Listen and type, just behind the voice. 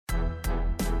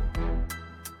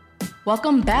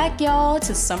Welcome back, y'all,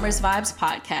 to Summer's Vibes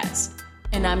podcast.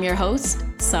 And I'm your host,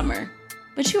 Summer.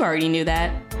 But you already knew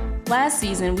that. Last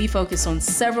season, we focused on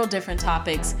several different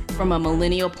topics from a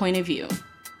millennial point of view.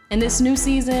 In this new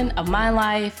season of my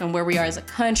life and where we are as a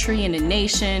country and a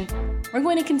nation, we're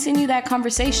going to continue that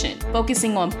conversation,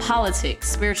 focusing on politics,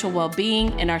 spiritual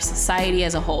well-being, and our society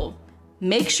as a whole.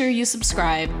 Make sure you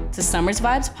subscribe to Summer's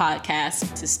Vibes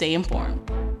podcast to stay informed.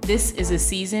 This is a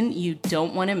season you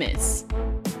don't want to miss.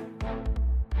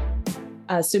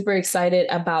 Super excited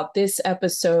about this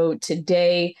episode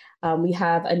today. We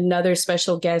have another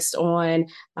special guest on.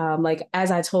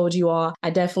 As I told you all, I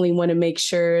definitely want to make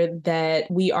sure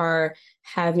that we are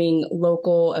having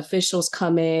local officials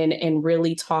come in and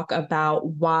really talk about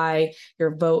why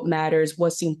your vote matters,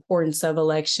 what's the importance of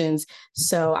elections.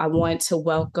 So I want to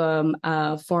welcome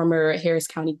former Harris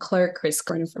County Clerk Chris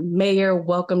Corner for Mayor.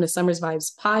 Welcome to Summer's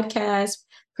Vibes podcast.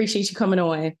 Appreciate you coming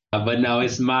on. But no,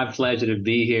 it's my pleasure to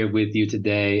be here with you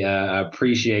today. I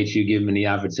appreciate you giving me the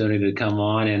opportunity to come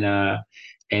on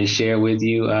and share with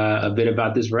you a bit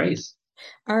about this race.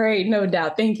 All right, no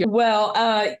doubt. Thank you. Well,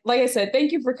 like I said,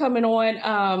 thank you for coming on.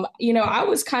 I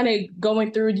was kind of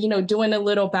going through, doing a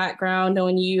little background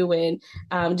on you and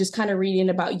just kind of reading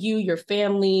about you, your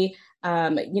family,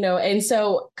 and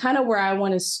so kind of where I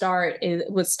want to start is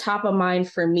what's top of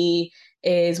mind for me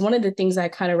is one of the things I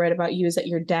kind of read about you is that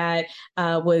your dad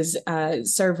was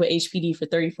served with HPD for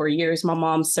 34 years. My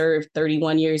mom served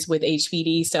 31 years with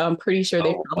HPD. So I'm pretty sure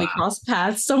they probably crossed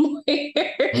paths somewhere.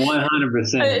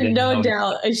 100%. No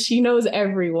doubt. She knows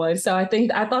everyone. So I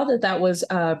thought that was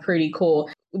pretty cool.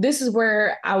 This is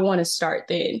where I want to start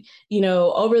then.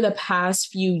 Over the past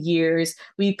few years,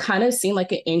 we've kind of seen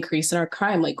like an increase in our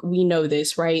crime. Like we know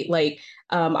this, right?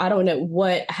 I don't know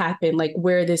what happened, like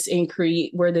where this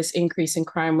increase in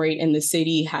crime rate in the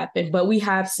city happened, but we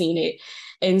have seen it.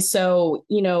 And so,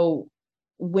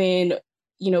 when,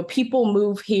 people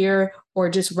move here or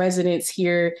just residents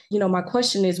here, my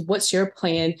question is, what's your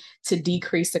plan to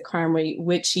decrease the crime rate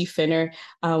with Chief Fenner?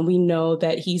 We know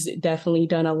that he's definitely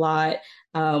done a lot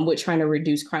with trying to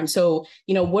reduce crime. So,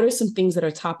 what are some things that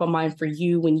are top of mind for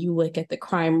you when you look at the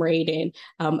crime rate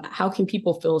and how can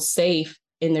people feel safe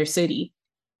in their city?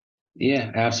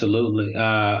 Yeah, absolutely.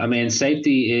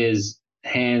 Safety is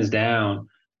hands down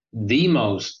the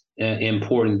most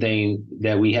important thing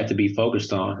that we have to be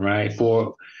focused on, right?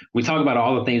 We talk about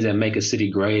all the things that make a city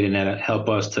great and that help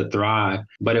us to thrive.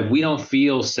 But if we don't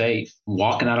feel safe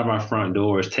walking out of our front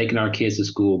doors, taking our kids to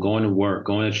school, going to work,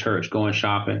 going to church, going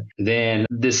shopping, then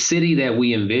the city that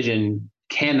we envision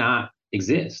cannot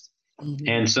exist. Mm-hmm.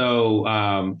 And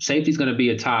so safety is going to be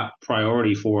a top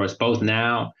priority for us both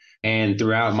now and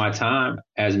throughout my time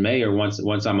as mayor,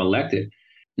 once I'm elected.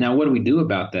 Now, what do we do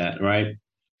about that, right?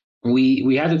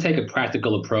 We have to take a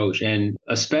practical approach, and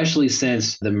especially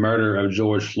since the murder of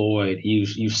George Floyd,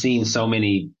 you've seen so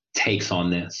many takes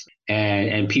on this,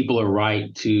 and people are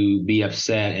right to be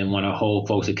upset and want to hold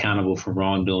folks accountable for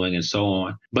wrongdoing and so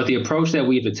on. But the approach that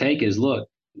we have to take is, look,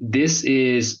 this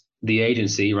is the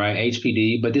agency, right?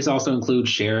 HPD, but this also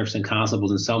includes sheriffs and constables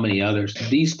and so many others.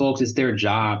 These folks, it's their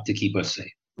job to keep us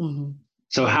safe. Mm-hmm.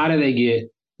 So how do they get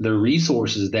the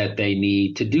resources that they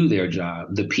need to do their job?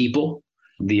 The people,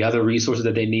 the other resources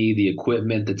that they need, the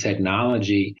equipment, the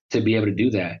technology to be able to do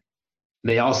that.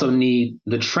 They also need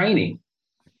the training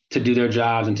to do their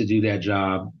jobs and to do that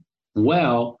job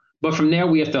well. But from there,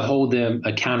 we have to hold them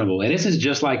accountable. And this is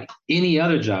just like any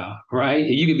other job, right?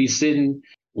 You could be sitting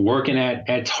working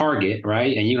at Target,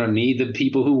 right? And you're going to need the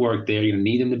people who work there. You're going to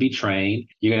need them to be trained.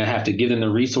 You're going to have to give them the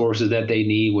resources that they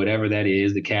need, whatever that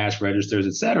is, the cash registers,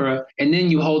 et cetera. And then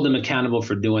you hold them accountable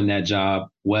for doing that job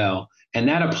well. And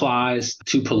that applies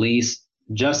to police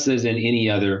just as in any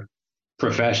other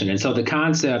profession. And so the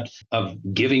concept of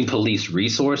giving police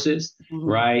resources, mm-hmm.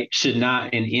 right, should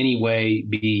not in any way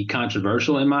be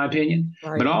controversial, in my opinion.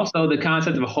 Right. But also the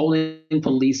concept of holding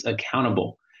police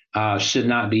accountable should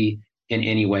not be in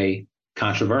any way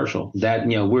controversial. That,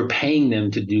 we're paying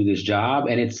them to do this job.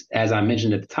 And it's, as I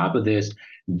mentioned at the top of this,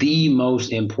 the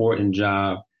most important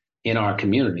job in our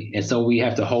community. And so we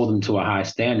have to hold them to a high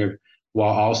standard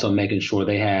while also making sure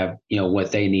they have,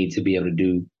 what they need to be able to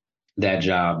do that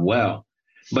job well.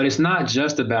 But it's not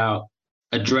just about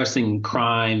addressing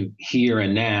crime here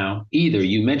and now either.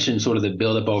 You mentioned sort of the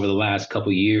buildup over the last couple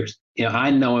of years.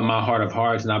 I know in my heart of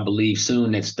hearts, and I believe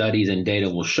soon that studies and data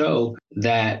will show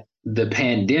that the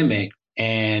pandemic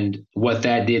and what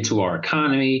that did to our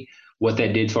economy, what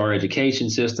that did to our education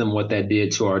system, what that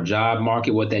did to our job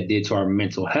market, what that did to our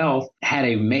mental health had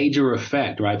a major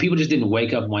effect, right? People just didn't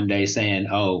wake up one day saying,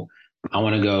 oh, I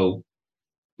want to go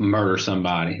murder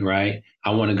somebody, right?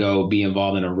 I want to go be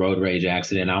involved in a road rage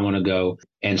accident. I want to go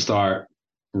and start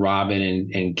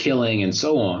robbing and killing and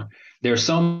so on. There's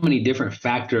so many different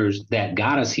factors that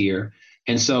got us here.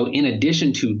 And so in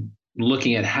addition to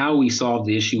looking at how we solve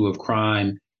the issue of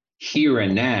crime here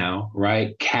and now,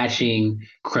 right? Catching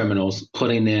criminals,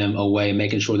 putting them away,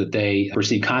 making sure that they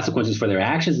receive consequences for their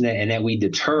actions and that we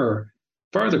deter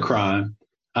further crime.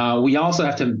 We also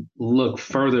have to look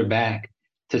further back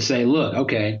to say, look,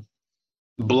 okay,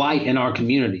 blight in our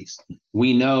communities.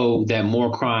 We know that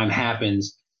more crime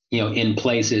happens, in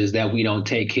places that we don't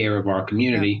take care of our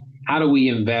community. How do we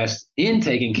invest in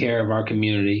taking care of our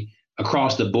community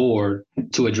across the board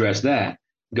to address that?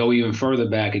 Go even further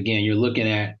back again, you're looking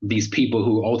at these people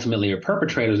who ultimately are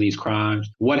perpetrators of these crimes.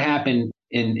 What happened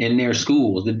in their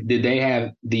schools? Did they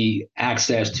have the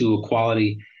access to a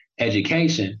quality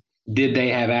education? Did they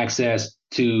have access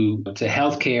to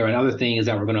healthcare and other things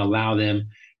that were going to allow them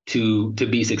to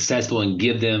be successful and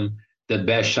give them the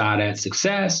best shot at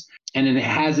success? And then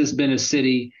has this been a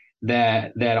city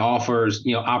that offers,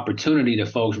 opportunity to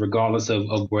folks regardless of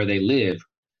where they live?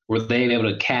 Were they able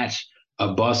to catch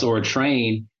a bus or a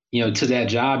train, to that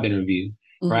job interview,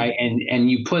 mm-hmm. right?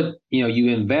 And you put, you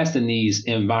invest in these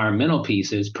environmental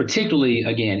pieces, particularly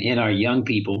again in our young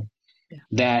people,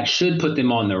 that should put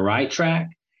them on the right track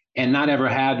and not ever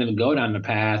have them go down the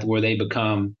path where they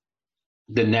become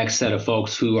the next set of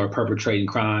folks who are perpetrating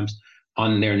crimes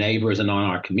on their neighbors and on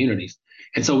our communities.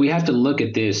 And so we have to look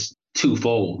at this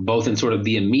twofold, both in sort of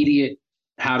the immediate,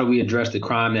 how do we address the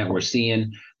crime that we're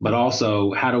seeing, but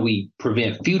also how do we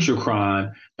prevent future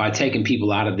crime by taking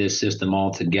people out of this system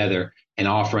altogether and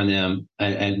offering them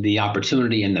the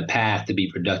opportunity and the path to be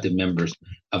productive members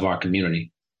of our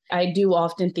community. I do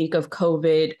often think of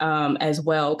COVID as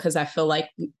well, because I feel like,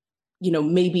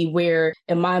 maybe where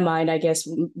in my mind, I guess,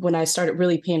 when I started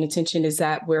really paying attention is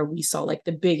that where we saw like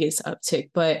the biggest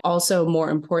uptick. But also more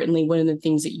importantly, one of the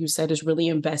things that you said is really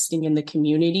investing in the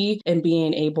community and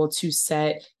being able to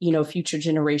set, future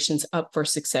generations up for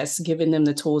success, giving them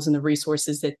the tools and the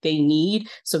resources that they need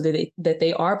so that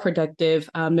they are productive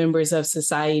members of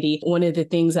society. One of the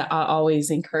things that I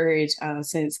always encourage,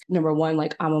 since number one,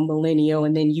 like I'm a millennial,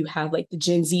 and then you have like the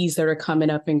Gen Zs that are coming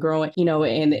up and growing,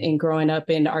 and growing up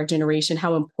in our generation,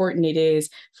 how important it is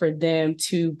for them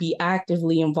to be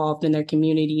actively involved in their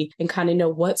community and kind of know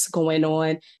what's going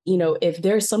on. If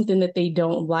there's something that they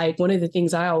don't like, one of the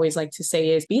things I always like to say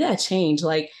is be that change.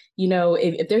 Like,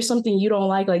 if there's something you don't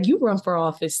like you run for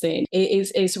office. Then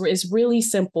it's really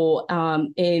simple,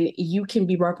 and you can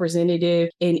be representative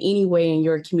in any way in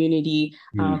your community,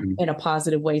 in a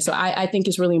positive way. So I think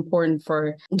it's really important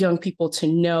for young people to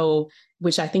know,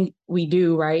 which I think we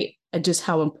do, right? Just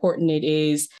how important it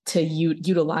is to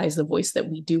utilize the voice that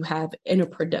we do have in a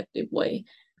productive way.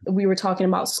 We were talking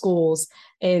about schools.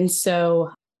 And so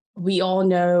we all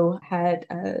know had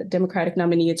Democratic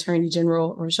nominee Attorney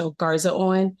General Rochelle Garza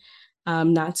on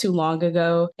not too long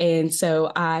ago. And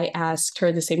so I asked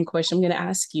her the same question I'm going to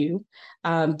ask you,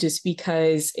 just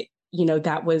because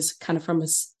that was kind of from a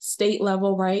state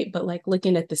level, right? But like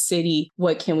looking at the city,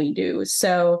 what can we do?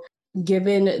 So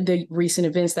given the recent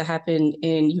events that happened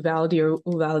in Uvalde or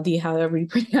Uvalde, however you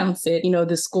pronounce it,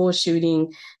 the school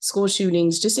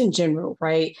shootings just in general,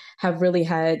 right, have really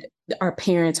had our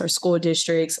parents, our school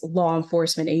districts, law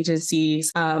enforcement agencies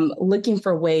looking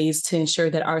for ways to ensure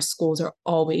that our schools are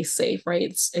always safe, right?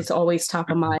 It's always top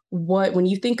of mind. When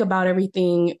you think about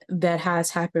everything that has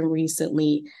happened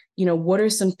recently, what are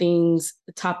some things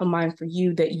top of mind for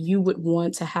you that you would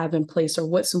want to have in place, or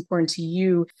what's important to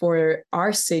you for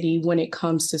our city when it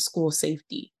comes to school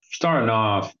safety? Starting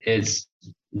off, it's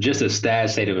just a sad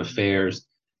state of affairs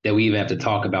that we even have to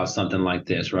talk about something like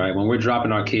this, right? When we're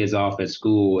dropping our kids off at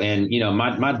school, and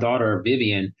my daughter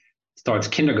Vivian starts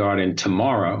kindergarten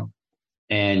tomorrow,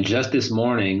 and just this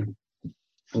morning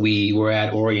we were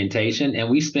at orientation and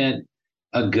we spent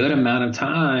a good amount of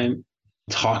time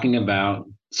talking about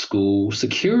school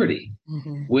security,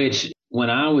 which when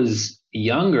I was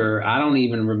younger, I don't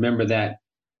even remember that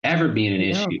ever being an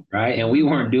issue, right? And we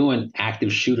weren't doing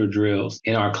active shooter drills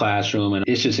in our classroom. And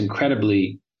it's just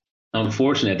incredibly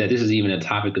unfortunate that this is even a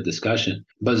topic of discussion.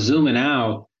 But zooming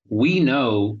out, we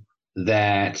know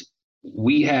that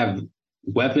we have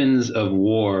weapons of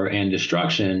war and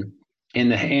destruction in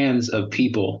the hands of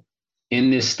people in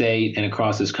this state and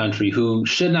across this country who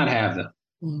should not have them.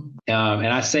 And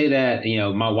I say that,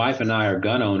 my wife and I are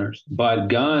gun owners, but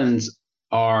guns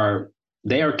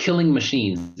they are killing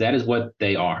machines. That is what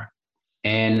they are.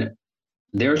 And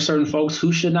there are certain folks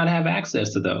who should not have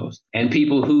access to those. And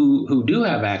people who do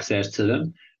have access to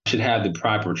them should have the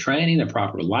proper training, the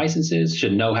proper licenses,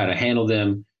 should know how to handle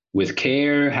them with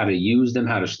care, how to use them,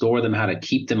 how to store them, how to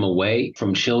keep them away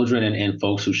from children and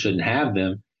folks who shouldn't have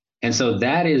them. And so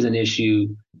that is an issue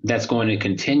that's going to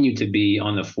continue to be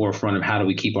on the forefront of how do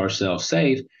we keep ourselves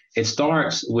safe. It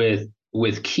starts with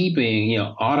keeping,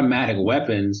 automatic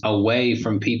weapons away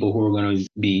from people who are going to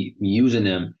be using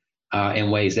them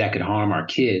in ways that could harm our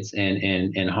kids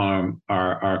and harm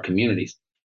our communities.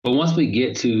 But once we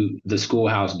get to the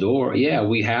schoolhouse door, yeah,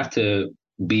 we have to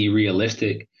be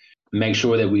realistic, make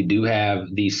sure that we do have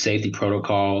these safety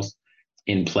protocols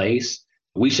in place.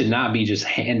 We should not be just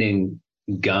handing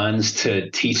guns to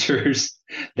teachers.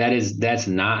 That's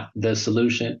not the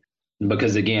solution,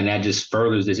 because again, that just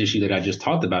furthers this issue that I just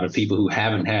talked about of people who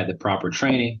haven't had the proper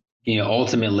training,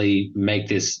 ultimately make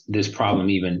this problem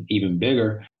even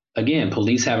bigger. Again,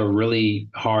 police have a really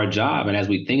hard job. And as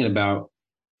we think about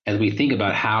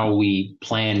how we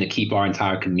plan to keep our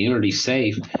entire community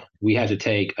safe, we have to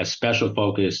take a special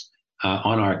focus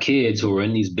on our kids who are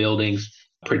in these buildings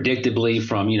predictably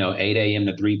from 8 a.m.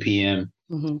 to 3 p.m.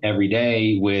 Every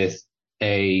day, with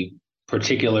a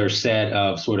particular set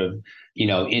of sort of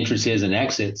entrances and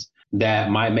exits that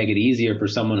might make it easier for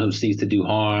someone who seeks to do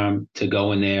harm to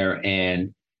go in there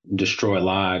and destroy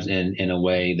lives in a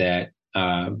way that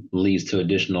leads to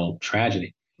additional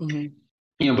tragedy.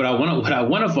 But what I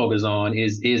want to focus on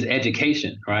is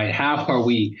education, right? How are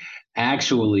we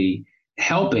actually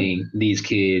helping these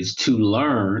kids to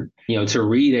learn, to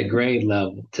read at grade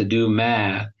level, to do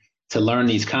math, to learn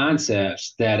these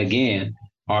concepts that, again,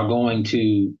 are going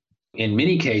to, in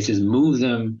many cases, move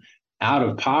them out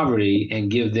of poverty and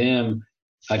give them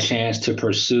a chance to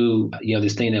pursue,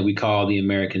 this thing that we call the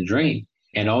American dream,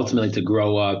 and ultimately to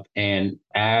grow up. And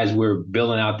as we're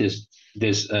building out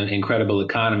this incredible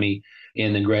economy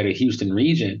in the greater Houston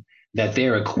region, that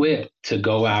they're equipped to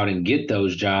go out and get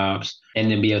those jobs and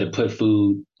then be able to put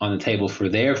food on the table for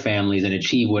their families and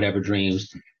achieve whatever dreams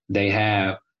they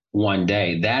have one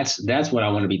day. That's what I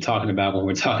want to be talking about when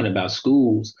we're talking about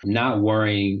schools, not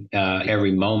worrying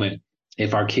every moment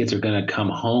if our kids are going to come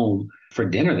home for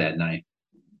dinner that night.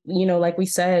 Like we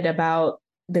said about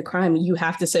the crime, you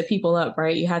have to set people up,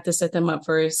 right? You have to set them up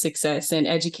for success, and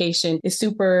education is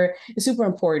super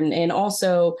important. And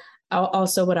also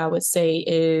what I would say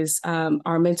is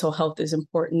our mental health is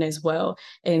important as well.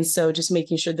 And so just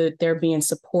making sure that they're being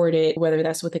supported, whether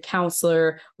that's with a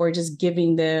counselor or just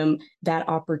giving them that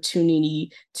opportunity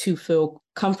to feel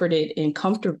comforted and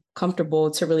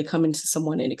comfortable to really come into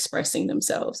someone and expressing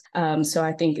themselves. So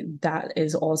I think that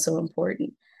is also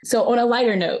important. So on a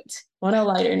lighter note,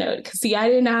 because see, I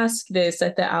didn't ask this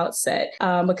at the outset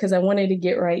because I wanted to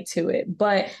get right to it.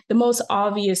 But the most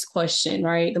obvious question,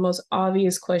 right? The most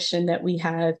obvious question that we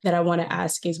have that I want to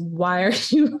ask is, why are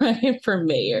you running for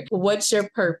mayor? What's your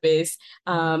purpose?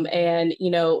 And,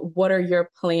 what are your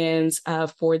plans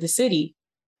for the city?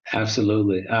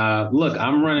 Absolutely. Look,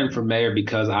 I'm running for mayor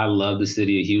because I love the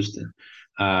city of Houston.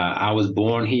 I was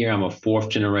born here. I'm a fourth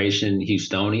generation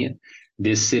Houstonian.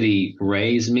 This city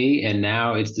raised me, and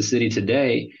now it's the city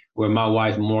today where my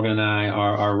wife Morgan and I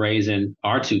are raising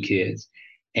our two kids.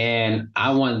 And I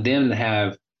want them to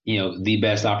have, the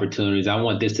best opportunities. I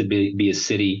want this to be a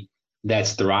city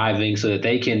that's thriving so that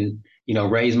they can,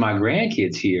 raise my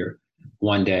grandkids here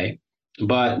one day.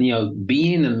 But,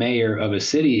 being the mayor of a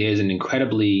city is an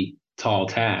incredibly tall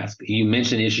task. You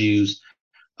mentioned issues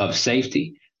of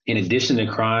safety. In addition to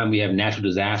crime, we have natural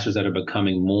disasters that are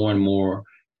becoming more and more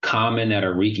common, that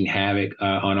are wreaking havoc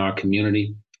on our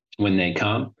community when they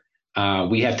come.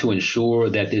 We have to ensure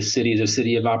that this city is a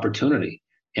city of opportunity.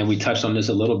 And we touched on this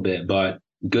a little bit, but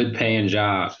good paying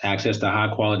jobs, access to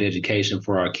high quality education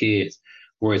for our kids,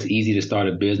 where it's easy to start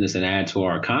a business and add to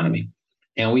our economy.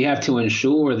 And we have to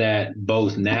ensure that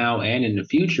both now and in the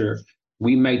future,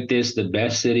 we make this the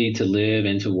best city to live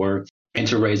and to work and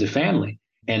to raise a family.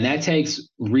 And that takes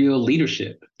real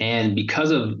leadership. And because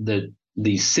of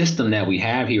the system that we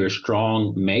have here, a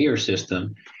strong mayor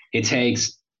system, it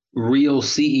takes real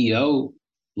CEO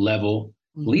level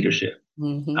leadership.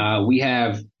 We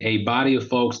have a body of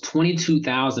folks,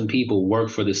 22,000 people work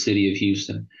for the city of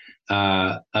Houston,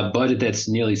 a budget that's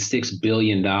nearly $6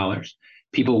 billion,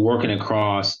 people working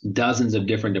across dozens of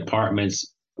different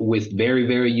departments with very,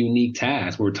 very unique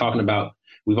tasks. We're talking about,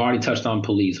 we've already touched on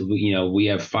police. We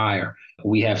have fire.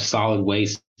 We have solid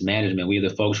waste management. We have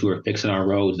the folks who are fixing our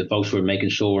roads, the folks who are making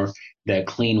sure that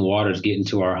clean water is getting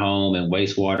to our home and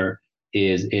wastewater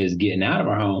is getting out of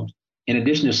our homes. In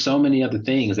addition to so many other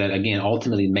things that, again,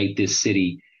 ultimately make this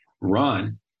city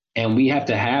run. And we have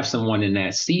to have someone in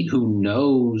that seat who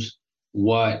knows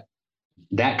what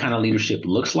that kind of leadership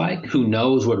looks like, who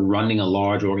knows what running a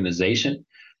large organization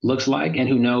looks like, and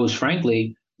who knows,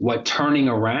 frankly, what turning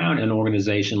around an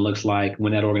organization looks like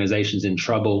when that organization's in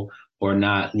trouble or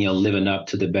not, living up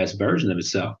to the best version of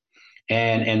itself.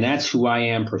 And that's who I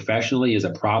am professionally, as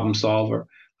a problem solver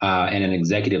and an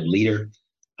executive leader.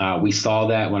 We saw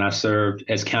that when I served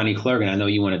as county clerk, and I know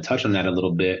you want to touch on that a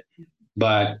little bit.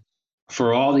 But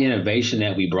for all the innovation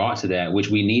that we brought to that, which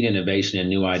we need innovation and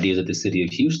new ideas at the city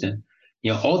of Houston,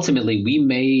 ultimately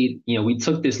we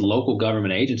took this local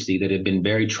government agency that had been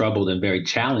very troubled and very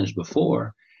challenged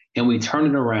before, and we turned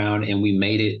it around and we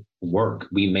made it work.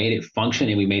 We made it function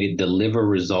and we made it deliver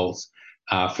results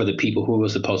for the people who it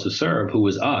was supposed to serve, who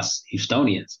was us,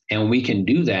 Houstonians. And we can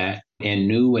do that in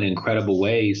new and incredible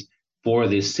ways for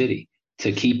this city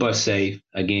to keep us safe,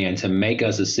 again, to make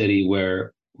us a city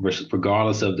where,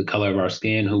 regardless of the color of our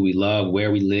skin, who we love,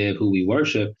 where we live, who we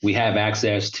worship, we have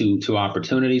access to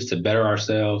opportunities to better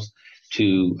ourselves,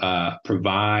 to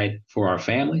provide for our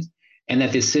families, and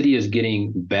that this city is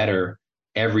getting better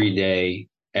every day,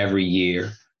 every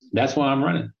year. That's why I'm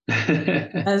running.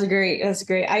 That's great. That's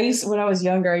great. When I was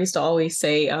younger, I used to always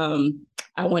say,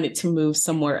 I wanted to move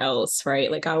somewhere else,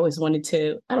 right? Like I always wanted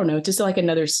to, I don't know, just like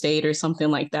another state or something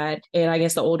like that. And I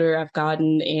guess the older I've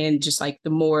gotten and just like the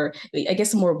more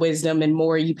wisdom and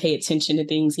more you pay attention to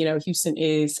things, Houston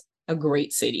is a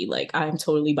great city. Like I'm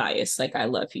totally biased. Like I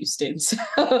love Houston. So,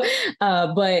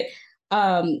 but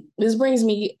this brings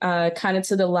me kind of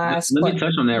to the last. Let me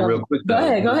touch on that real quick,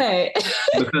 though. Go ahead.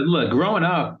 Because look, growing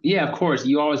up, yeah, of course,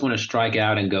 you always want to strike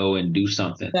out and go and do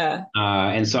something. Yeah.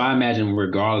 And so I imagine,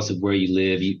 regardless of where you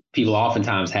live, people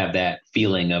oftentimes have that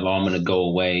feeling of, oh, I'm going to go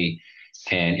away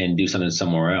and do something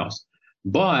somewhere else.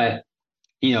 But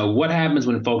what happens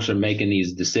when folks are making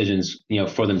these decisions,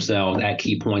 for themselves at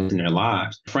key points in their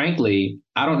lives? Frankly,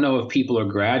 I don't know if people are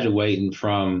graduating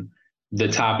from the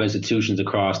top institutions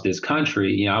across this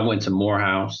country. I went to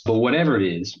Morehouse, but whatever it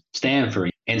is,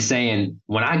 Stanford, and saying,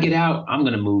 when I get out, I'm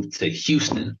going to move to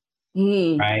Houston,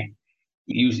 right?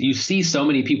 You see so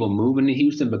many people moving to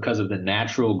Houston because of the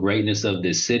natural greatness of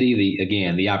this city.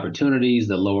 The opportunities,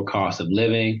 the lower cost of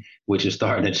living, which is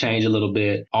starting to change a little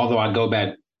bit. Although I go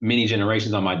back many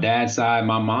generations on my dad's side,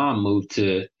 my mom moved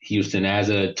to Houston as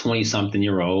a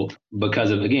 20-something-year-old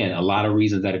because of, again, a lot of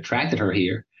reasons that attracted her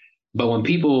here. But when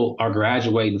people are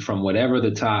graduating from whatever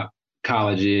the top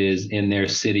college is in their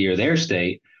city or their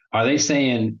state, are they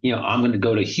saying, I'm going to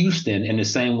go to Houston in the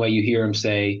same way you hear them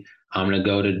say, I'm going to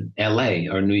go to LA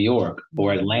or New York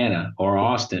or Atlanta or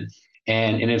Austin?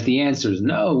 And if the answer is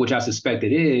no, which I suspect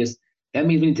it is, that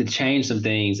means we need to change some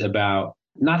things about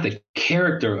not the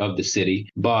character of the city,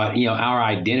 but our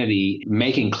identity,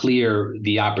 making clear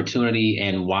the opportunity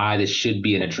and why this should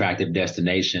be an attractive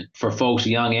destination for folks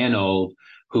young and old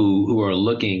who are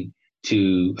looking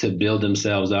to build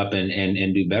themselves up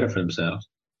and do better for themselves.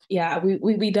 Yeah,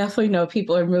 we definitely know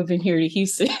people are moving here to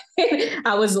Houston.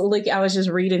 I was just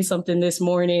reading something this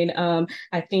morning.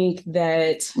 I think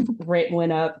that rent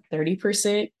went up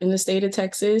 30% in the state of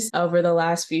Texas over the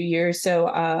last few years. So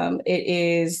the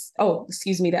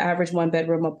average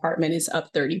 1-bedroom apartment is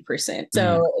up 30%.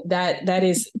 So that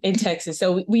is in Texas.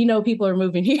 So we know people are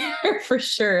moving here for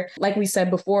sure. Like we said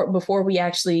before we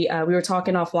actually we were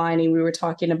talking offline, and we were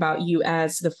talking about you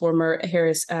as the former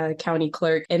Harris County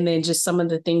clerk, and then just some of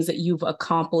the things that you've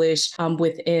accomplished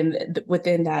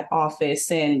within that office.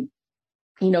 And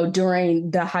during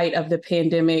the height of the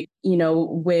pandemic,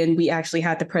 when we actually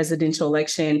had the presidential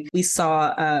election, we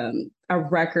saw a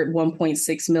record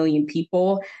 1.6 million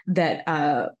people that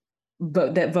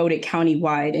voted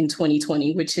countywide in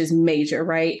 2020, which is major,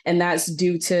 right? And that's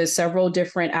due to several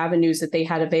different avenues that they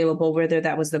had available, whether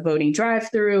that was the voting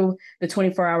drive-through, the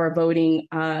 24-hour voting,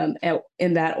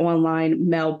 in that online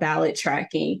mail ballot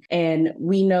tracking. And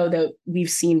we know that we've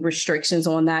seen restrictions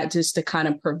on that just to kind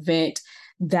of prevent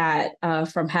that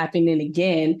from happening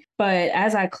again. But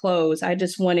as I close, I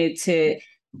just wanted to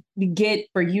get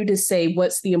for you to say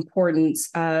what's the importance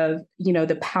of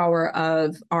the power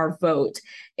of our vote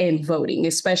and voting,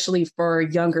 especially for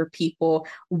younger people.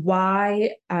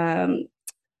 Why are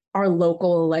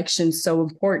local elections so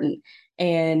important,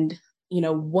 and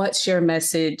what's your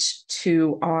message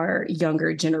to our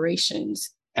younger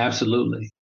generations? Absolutely.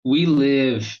 We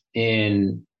live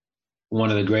in one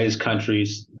of the greatest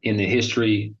countries in the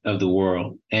history of the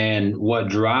world, and what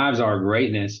drives our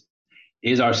greatness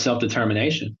is our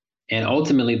self-determination. And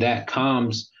ultimately that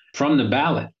comes from the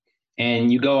ballot.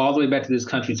 And you go all the way back to this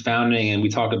country's founding, and we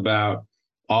talk about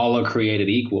all are created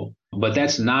equal. But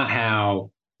that's not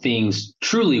how things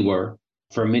truly were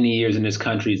for many years in this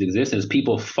country's existence.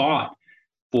 People fought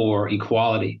for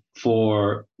equality,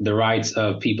 for the rights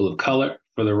of people of color,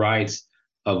 for the rights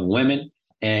of women.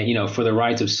 and, for the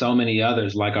rights of so many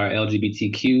others, like our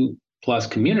LGBTQ plus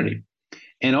community.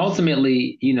 And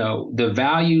ultimately, the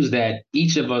values that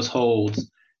each of us holds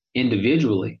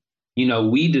individually,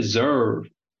 we deserve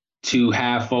to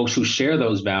have folks who share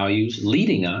those values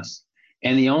leading us.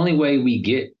 And the only way we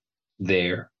get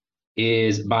there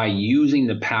is by using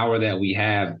the power that we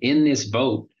have in this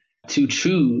vote to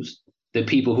choose the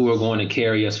people who are going to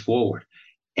carry us forward.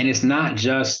 And it's not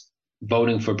just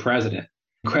voting for president.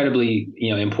 Incredibly,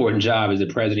 important job as the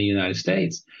president of the United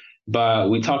States. But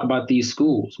we talk about these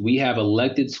schools. We have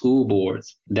elected school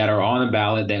boards that are on the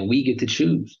ballot that we get to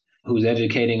choose who's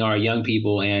educating our young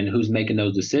people and who's making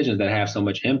those decisions that have so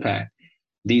much impact.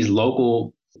 These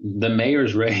the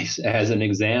mayor's race, as an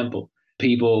example,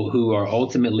 people who are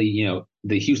ultimately,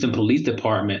 the Houston Police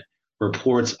Department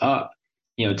reports up,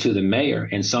 to the mayor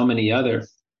and so many other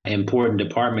important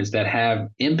departments that have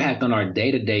impact on our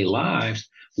day-to-day lives.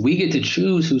 We get to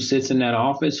choose who sits in that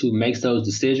office, who makes those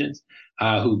decisions,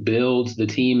 who builds the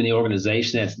team and the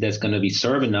organization that's going to be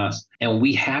serving us. And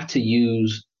we have to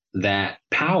use that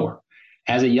power.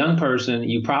 As a young person,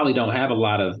 you probably don't have a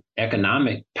lot of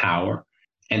economic power.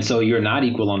 And so you're not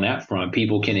equal on that front.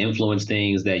 People can influence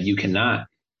things that you cannot.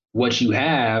 What you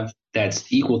have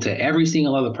that's equal to every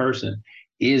single other person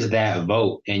is that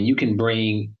vote. And you can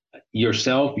bring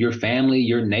yourself, your family,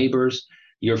 your neighbors,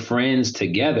 your friends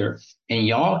together, and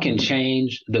y'all can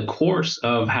change the course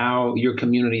of how your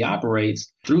community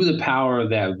operates through the power of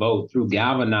that vote, through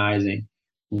galvanizing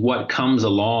what comes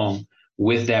along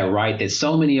with that right that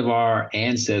so many of our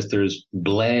ancestors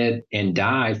bled and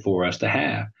died for us to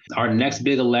have. Our next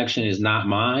big election is not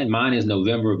mine. Mine is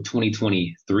November of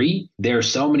 2023. There are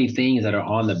so many things that are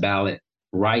on the ballot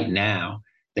right now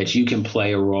that you can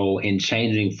play a role in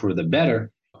changing for the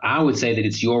better. I would say that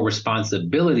it's your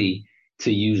responsibility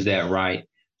to use that right,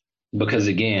 because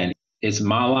again, it's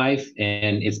my life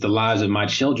and it's the lives of my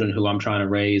children who I'm trying to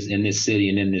raise in this city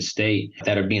and in this state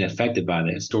that are being affected by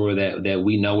this, or that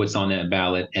we know what's on that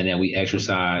ballot and that we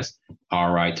exercise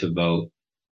our right to vote.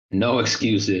 No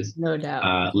excuses. No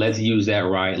doubt. Let's use that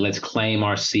right. Let's claim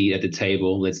our seat at the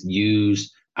table. Let's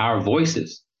use our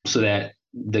voices so that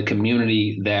the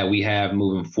community that we have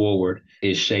moving forward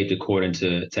is shaped according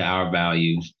to our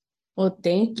values. Well,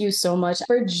 thank you so much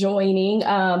for joining.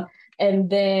 And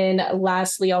then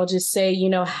lastly, I'll just say,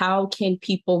 how can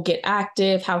people get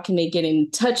active? How can they get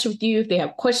in touch with you if they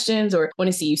have questions or want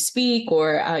to see you speak,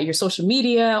 or your social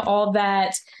media, all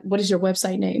that? What is your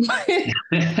website name?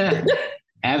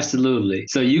 Absolutely.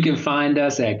 So you can find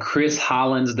us at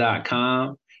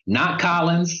chrishollins.com, not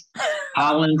Collins,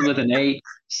 Hollins with an H,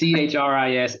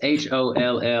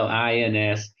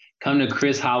 CHRISHOLLINS. Come to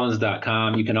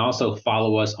chrishollins.com. You can also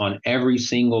follow us on every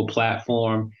single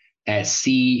platform at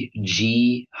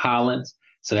CG Hollins.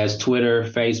 So that's Twitter,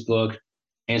 Facebook,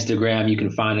 Instagram. You can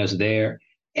find us there.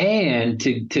 And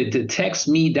to text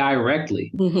me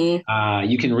directly,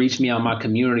 you can reach me on my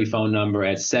community phone number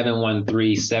at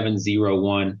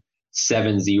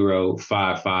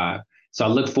 713-701-7055. So I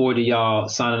look forward to y'all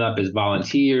signing up as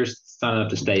volunteers, signing up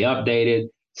to stay updated.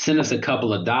 Send us a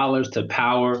couple of dollars to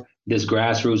power this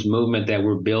grassroots movement that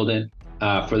we're building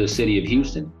for the city of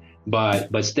Houston.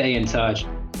 But stay in touch.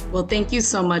 Well, thank you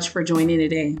so much for joining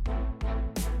today.